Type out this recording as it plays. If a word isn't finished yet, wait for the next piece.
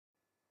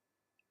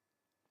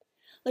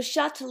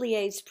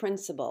LeChatelier's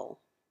principle.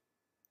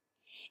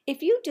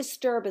 If you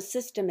disturb a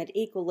system at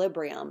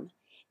equilibrium,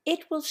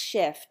 it will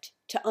shift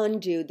to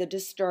undo the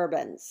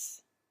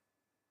disturbance.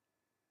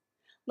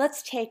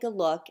 Let's take a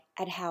look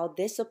at how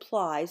this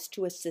applies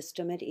to a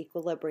system at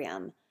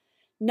equilibrium.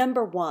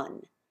 Number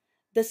 1,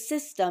 the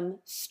system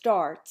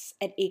starts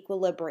at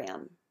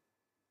equilibrium.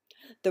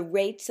 The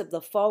rates of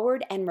the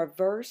forward and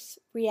reverse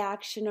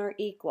reaction are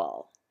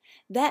equal.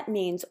 That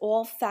means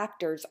all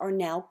factors are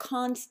now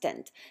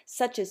constant,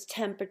 such as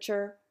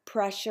temperature,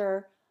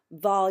 pressure,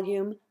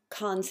 volume,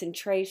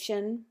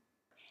 concentration.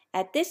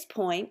 At this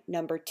point,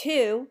 number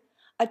 2,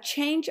 a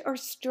change or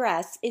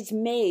stress is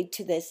made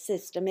to this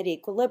system at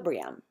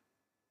equilibrium.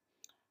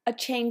 A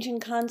change in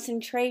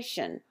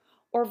concentration,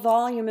 or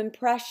volume and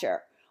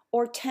pressure,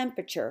 or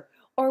temperature,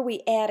 or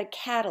we add a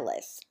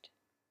catalyst.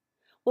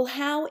 Well,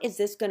 how is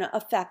this going to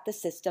affect the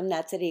system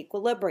that's at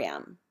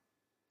equilibrium?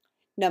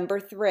 Number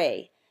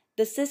 3,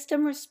 the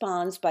system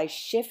responds by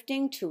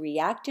shifting to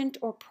reactant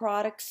or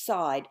product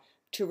side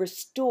to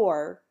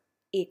restore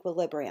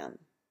equilibrium.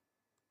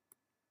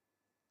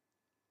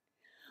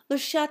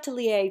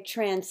 LeChatelier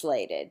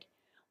translated,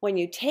 when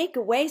you take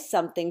away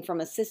something from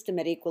a system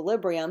at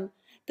equilibrium,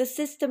 the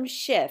system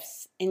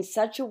shifts in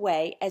such a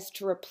way as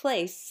to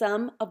replace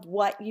some of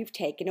what you've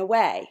taken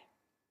away.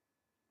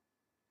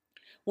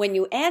 When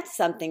you add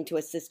something to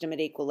a system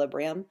at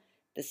equilibrium,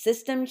 the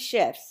system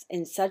shifts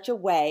in such a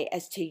way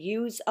as to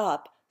use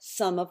up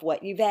some of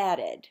what you've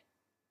added.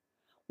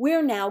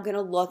 We're now going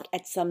to look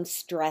at some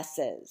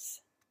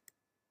stresses.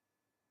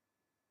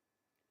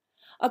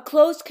 A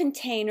closed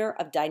container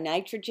of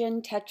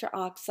dinitrogen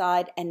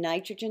tetraoxide and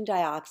nitrogen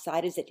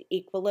dioxide is at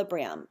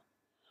equilibrium.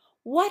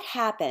 What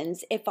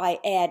happens if I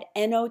add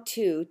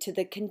NO2 to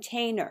the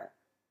container?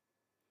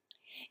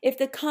 If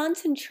the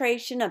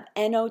concentration of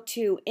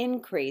NO2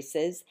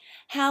 increases,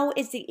 how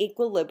is the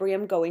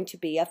equilibrium going to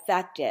be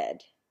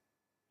affected?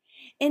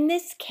 In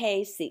this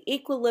case, the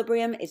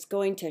equilibrium is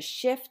going to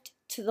shift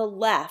to the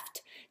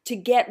left to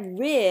get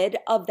rid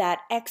of that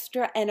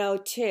extra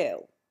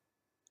NO2.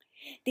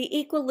 The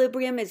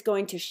equilibrium is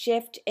going to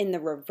shift in the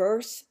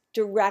reverse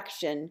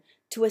direction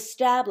to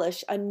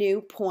establish a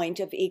new point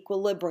of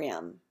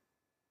equilibrium.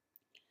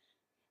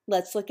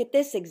 Let's look at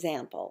this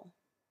example.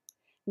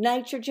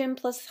 Nitrogen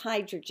plus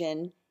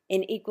hydrogen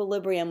in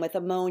equilibrium with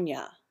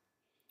ammonia.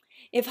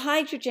 If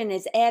hydrogen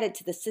is added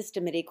to the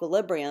system at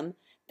equilibrium,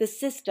 the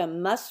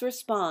system must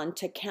respond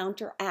to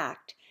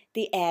counteract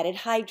the added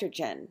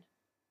hydrogen.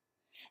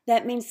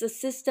 That means the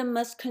system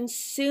must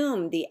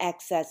consume the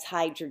excess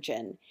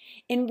hydrogen.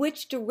 In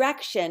which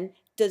direction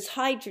does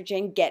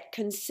hydrogen get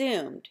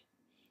consumed?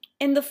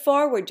 In the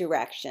forward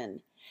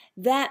direction.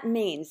 That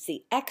means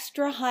the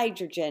extra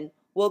hydrogen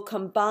will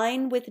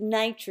combine with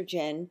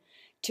nitrogen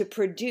to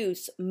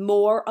produce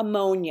more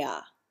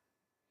ammonia.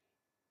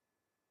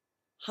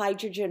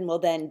 Hydrogen will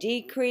then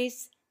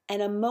decrease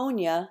and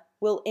ammonia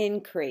will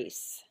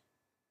increase.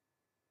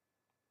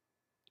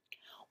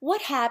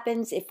 What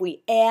happens if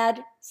we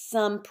add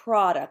some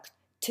product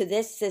to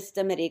this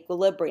system at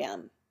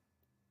equilibrium?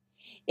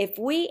 If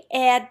we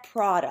add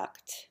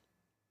product,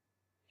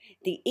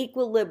 the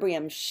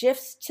equilibrium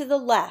shifts to the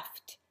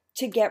left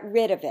to get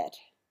rid of it.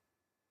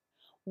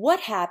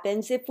 What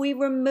happens if we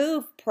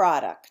remove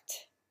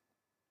product?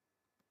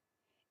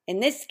 In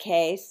this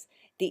case,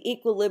 the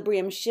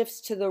equilibrium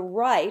shifts to the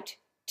right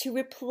to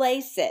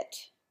replace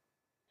it.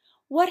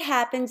 What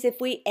happens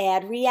if we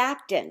add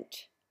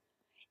reactant?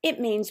 It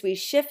means we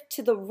shift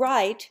to the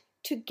right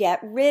to get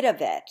rid of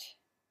it.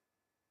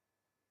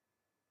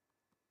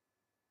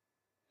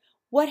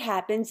 What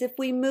happens if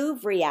we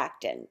move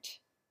reactant?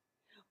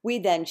 We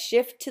then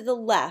shift to the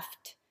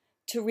left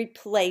to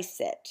replace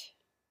it.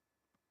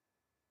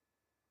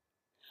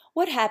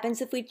 What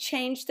happens if we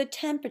change the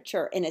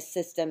temperature in a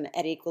system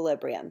at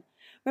equilibrium?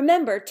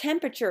 Remember,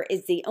 temperature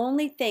is the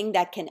only thing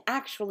that can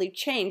actually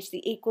change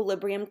the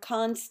equilibrium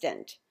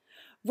constant.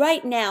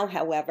 Right now,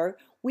 however,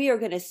 we are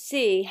going to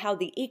see how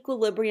the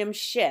equilibrium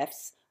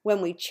shifts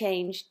when we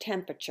change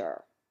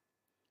temperature.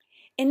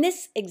 In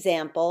this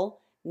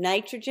example,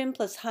 nitrogen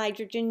plus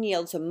hydrogen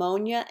yields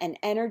ammonia and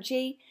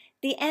energy.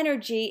 The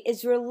energy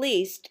is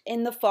released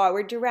in the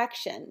forward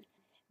direction.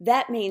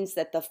 That means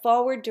that the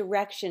forward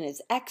direction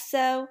is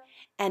exo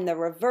and the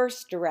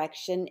reverse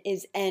direction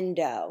is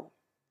endo.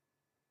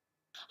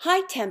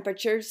 High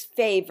temperatures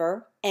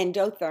favor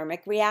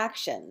endothermic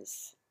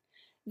reactions.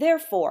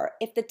 Therefore,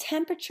 if the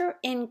temperature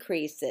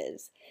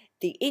increases,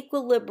 the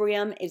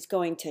equilibrium is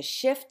going to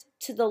shift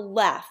to the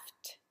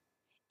left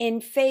in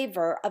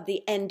favor of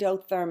the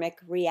endothermic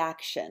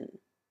reaction.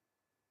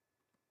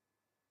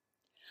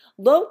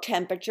 Low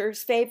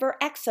temperatures favor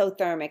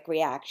exothermic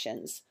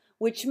reactions,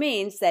 which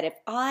means that if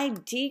I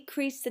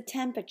decrease the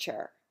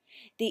temperature,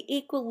 the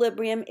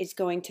equilibrium is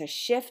going to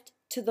shift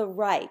to the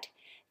right,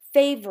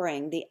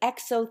 favoring the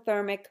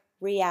exothermic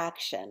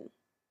reaction.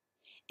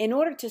 In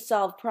order to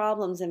solve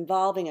problems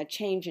involving a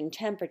change in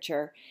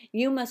temperature,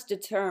 you must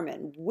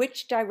determine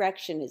which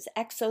direction is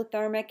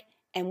exothermic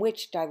and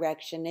which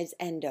direction is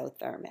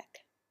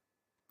endothermic.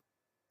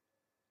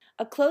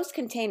 a closed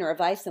container of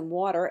ice and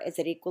water is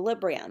at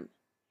equilibrium,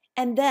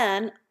 and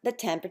then the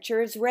temperature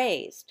is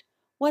raised.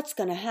 What's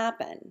going to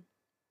happen?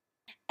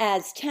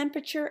 As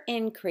temperature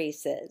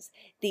increases,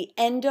 the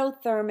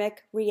endothermic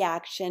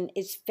reaction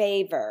is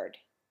favored.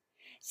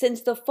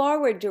 Since the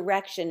forward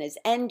direction is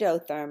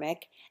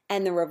endothermic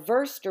and the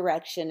reverse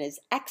direction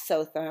is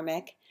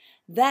exothermic,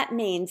 that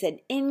means an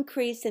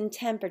increase in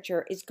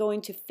temperature is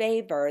going to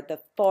favor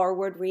the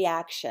forward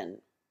reaction,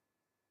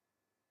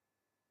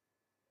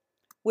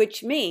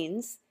 which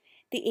means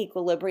the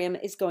equilibrium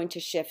is going to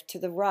shift to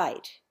the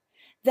right.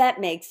 That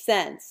makes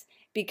sense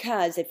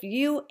because if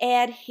you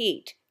add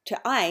heat to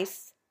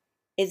ice,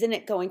 isn't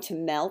it going to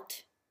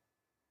melt?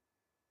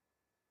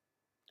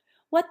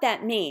 What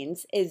that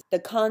means is the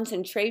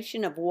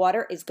concentration of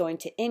water is going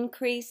to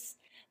increase,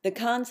 the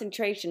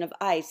concentration of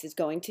ice is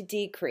going to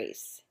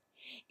decrease.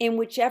 In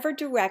whichever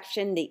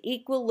direction the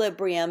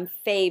equilibrium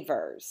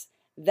favors,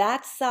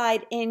 that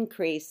side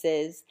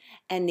increases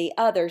and the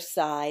other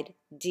side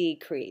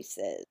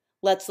decreases.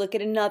 Let's look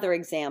at another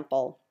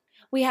example.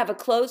 We have a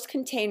closed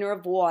container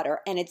of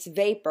water and its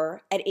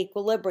vapor at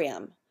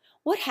equilibrium.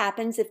 What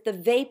happens if the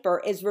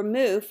vapor is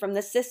removed from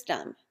the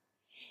system?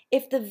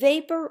 If the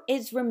vapor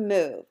is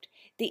removed,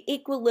 the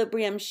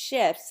equilibrium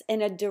shifts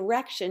in a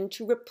direction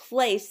to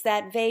replace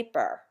that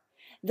vapor.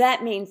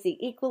 That means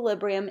the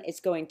equilibrium is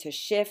going to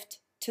shift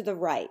to the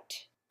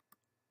right.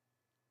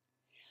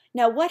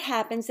 Now, what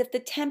happens if the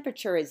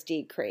temperature is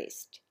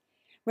decreased?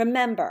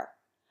 Remember,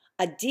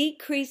 a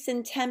decrease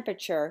in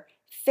temperature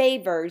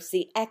favors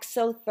the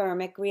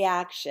exothermic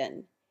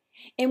reaction.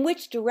 In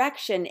which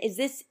direction is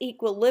this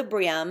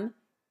equilibrium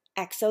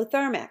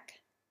exothermic?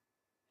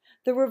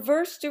 The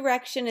reverse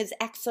direction is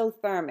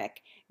exothermic,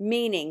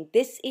 meaning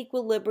this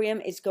equilibrium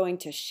is going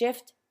to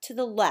shift to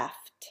the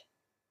left.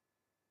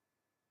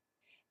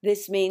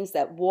 This means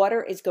that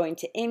water is going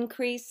to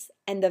increase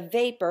and the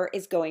vapor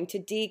is going to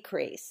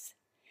decrease.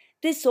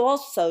 This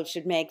also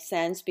should make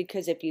sense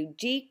because if you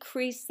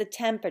decrease the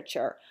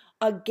temperature,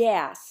 a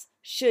gas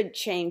should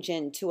change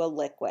into a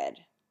liquid.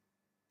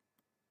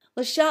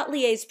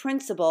 LeChatelier's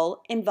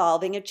principle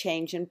involving a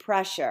change in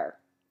pressure.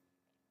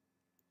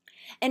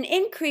 An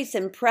increase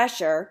in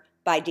pressure,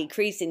 by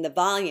decreasing the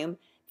volume,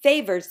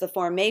 favors the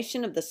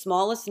formation of the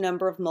smallest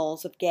number of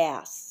moles of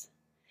gas.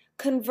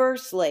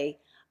 Conversely,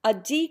 a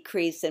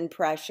decrease in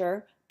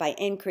pressure, by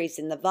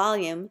increasing the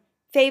volume,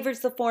 favors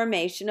the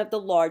formation of the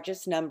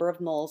largest number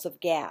of moles of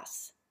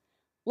gas.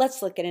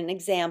 Let's look at an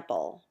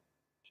example.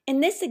 In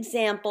this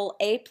example,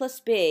 A plus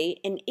B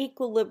in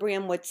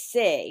equilibrium with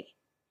C,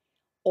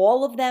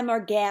 all of them are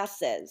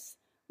gases.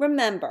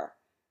 Remember,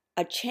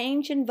 a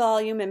change in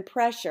volume and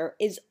pressure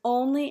is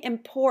only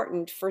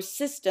important for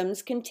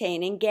systems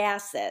containing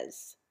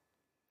gases.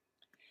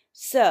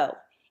 So,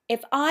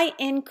 if I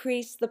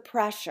increase the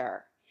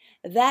pressure,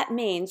 that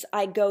means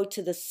I go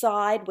to the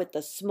side with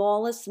the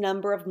smallest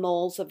number of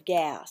moles of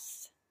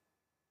gas.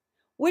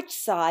 Which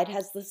side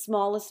has the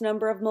smallest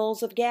number of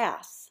moles of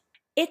gas?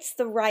 It's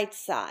the right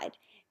side,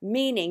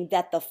 meaning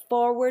that the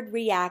forward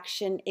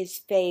reaction is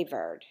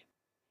favored.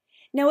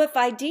 Now, if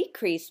I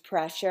decrease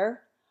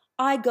pressure,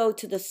 I go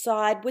to the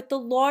side with the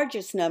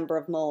largest number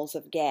of moles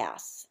of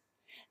gas.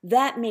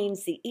 That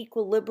means the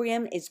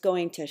equilibrium is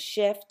going to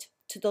shift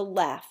to the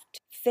left,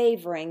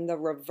 favoring the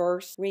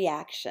reverse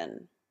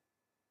reaction.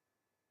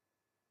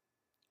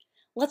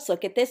 Let's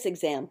look at this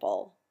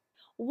example.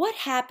 What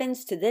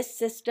happens to this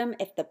system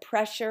if the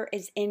pressure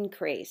is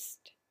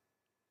increased?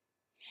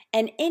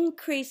 An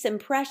increase in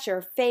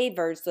pressure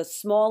favors the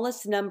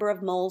smallest number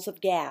of moles of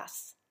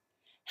gas.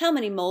 How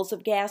many moles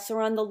of gas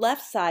are on the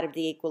left side of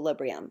the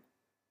equilibrium?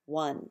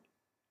 1.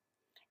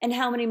 And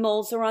how many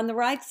moles are on the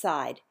right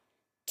side?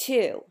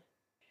 2.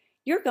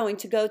 You're going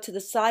to go to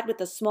the side with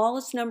the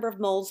smallest number of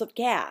moles of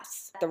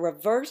gas. The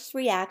reverse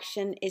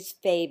reaction is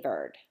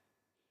favored.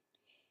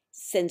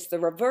 Since the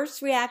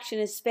reverse reaction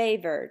is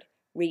favored,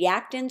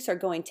 reactants are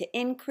going to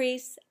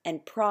increase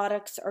and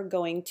products are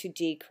going to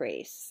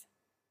decrease.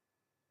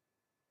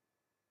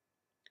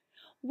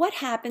 What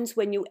happens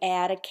when you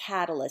add a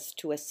catalyst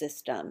to a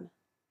system?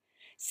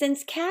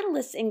 Since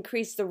catalysts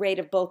increase the rate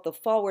of both the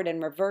forward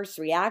and reverse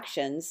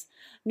reactions,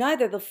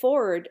 neither the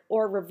forward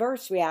or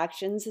reverse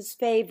reactions is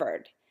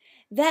favored.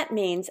 That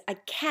means a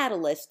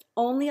catalyst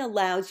only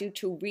allows you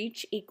to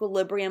reach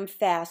equilibrium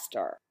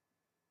faster.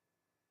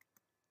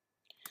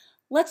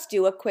 Let's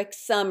do a quick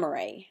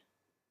summary.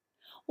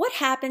 What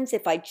happens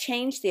if I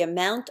change the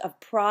amount of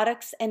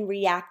products and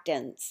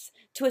reactants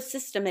to a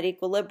system at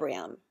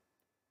equilibrium?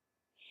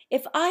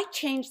 If I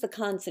change the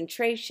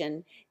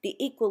concentration, the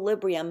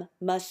equilibrium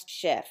must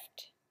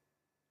shift.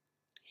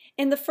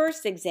 In the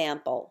first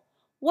example,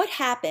 what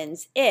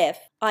happens if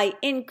I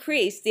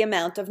increase the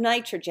amount of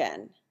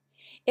nitrogen?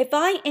 If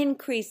I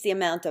increase the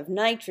amount of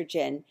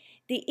nitrogen,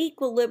 the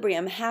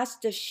equilibrium has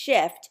to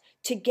shift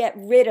to get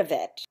rid of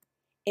it.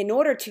 In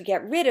order to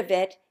get rid of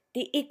it,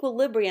 the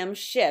equilibrium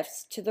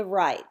shifts to the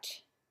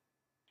right.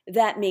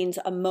 That means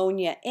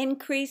ammonia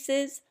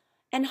increases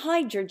and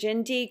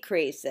hydrogen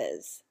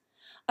decreases.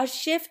 A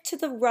shift to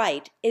the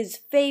right is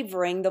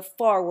favoring the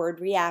forward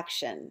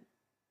reaction.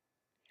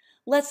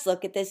 Let's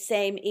look at this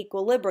same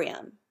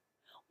equilibrium.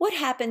 What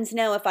happens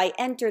now if I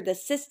enter the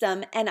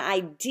system and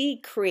I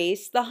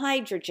decrease the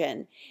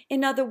hydrogen?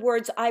 In other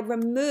words, I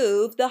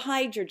remove the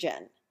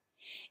hydrogen.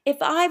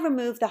 If I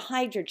remove the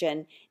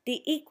hydrogen,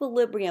 the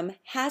equilibrium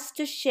has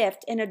to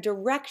shift in a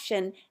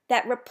direction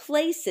that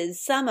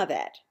replaces some of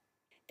it.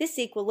 This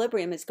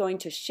equilibrium is going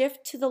to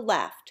shift to the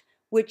left,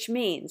 which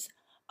means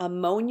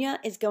ammonia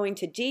is going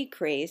to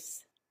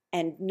decrease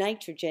and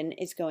nitrogen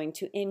is going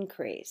to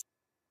increase.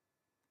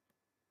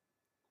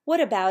 What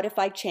about if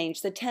I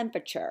change the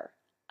temperature?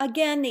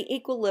 Again, the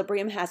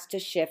equilibrium has to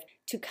shift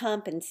to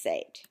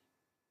compensate.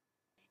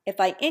 If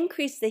I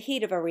increase the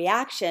heat of a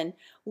reaction,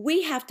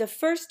 we have to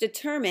first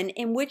determine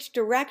in which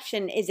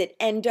direction is it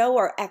endo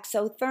or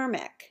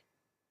exothermic.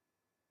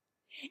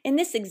 In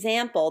this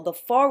example, the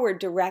forward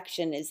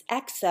direction is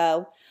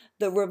exo,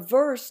 the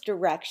reverse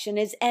direction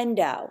is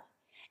endo.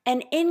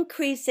 An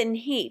increase in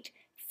heat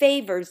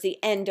favors the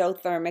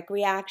endothermic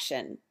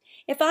reaction.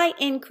 If I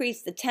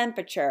increase the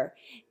temperature,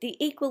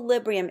 the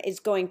equilibrium is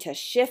going to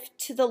shift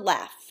to the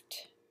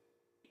left,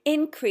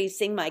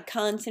 increasing my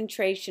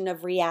concentration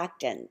of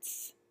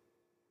reactants.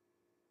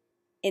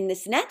 In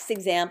this next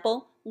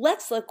example,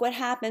 let's look what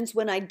happens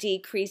when I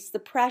decrease the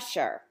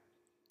pressure.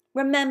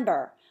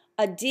 Remember,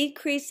 a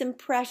decrease in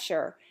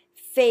pressure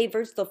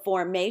favors the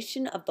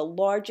formation of the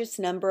largest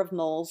number of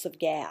moles of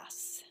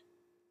gas.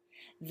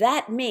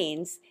 That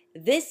means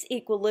this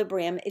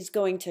equilibrium is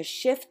going to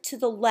shift to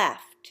the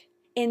left.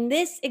 In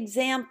this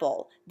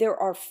example, there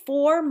are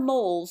 4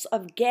 moles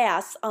of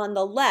gas on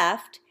the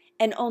left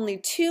and only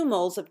 2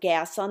 moles of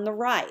gas on the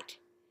right.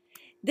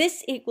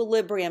 This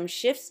equilibrium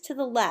shifts to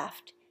the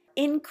left,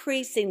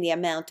 increasing the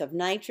amount of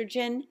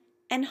nitrogen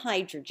and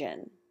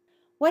hydrogen.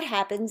 What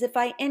happens if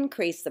I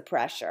increase the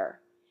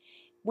pressure?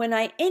 When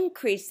I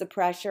increase the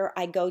pressure,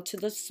 I go to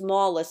the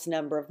smallest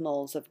number of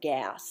moles of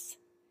gas.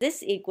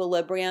 This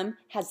equilibrium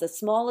has the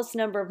smallest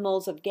number of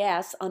moles of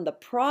gas on the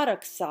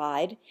product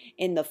side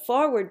in the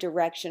forward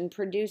direction,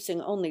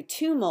 producing only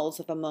 2 moles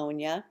of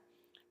ammonia.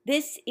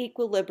 This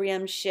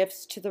equilibrium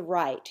shifts to the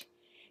right,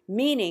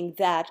 meaning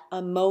that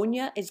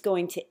ammonia is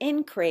going to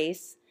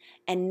increase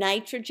and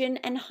nitrogen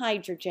and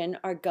hydrogen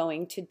are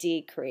going to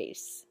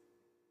decrease.